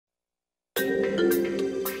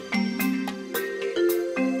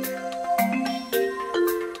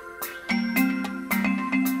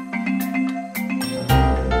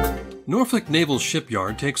Norfolk Naval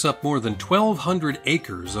Shipyard takes up more than 1,200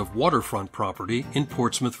 acres of waterfront property in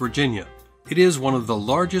Portsmouth, Virginia. It is one of the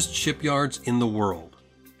largest shipyards in the world.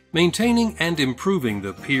 Maintaining and improving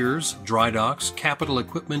the piers, dry docks, capital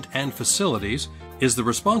equipment, and facilities is the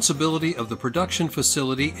responsibility of the Production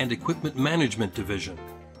Facility and Equipment Management Division.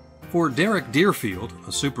 For Derek Deerfield,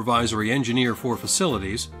 a supervisory engineer for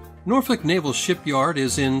facilities, Norfolk Naval Shipyard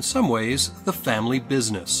is in some ways the family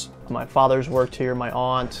business. My father's worked here, my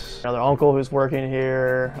aunt, another uncle who's working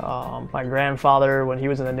here. My grandfather, when he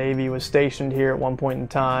was in the Navy, was stationed here at one point in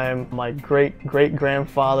time. My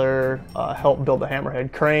great-great-grandfather helped build the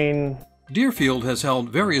Hammerhead crane. Deerfield has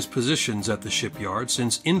held various positions at the shipyard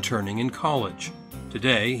since interning in college.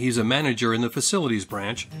 Today, he's a manager in the facilities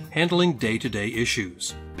branch, handling day-to-day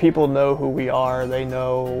issues. People know who we are. They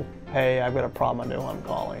know, hey, I've got a problem, I know who I'm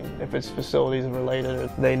calling. If it's facilities related,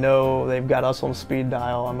 they know they've got us on speed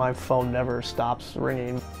dial and my phone never stops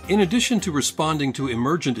ringing. In addition to responding to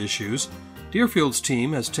emergent issues, Deerfield's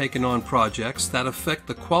team has taken on projects that affect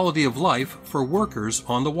the quality of life for workers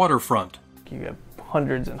on the waterfront. You have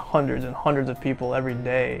hundreds and hundreds and hundreds of people every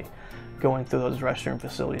day going through those restroom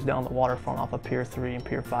facilities down the waterfront off of Pier 3 and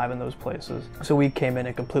Pier 5 and those places. So we came in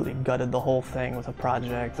and completely gutted the whole thing with a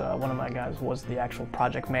project. One of my guys was the actual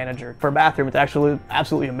project manager for a bathroom. It's actually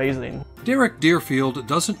absolutely amazing. Derek Deerfield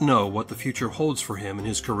doesn't know what the future holds for him in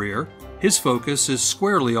his career. His focus is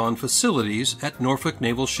squarely on facilities at Norfolk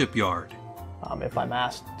Naval Shipyard. If I'm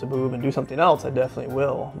asked to move and do something else, I definitely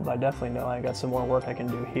will. But I definitely know I got some more work I can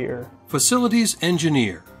do here. Facilities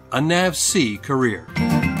engineer, a NAVSEA career.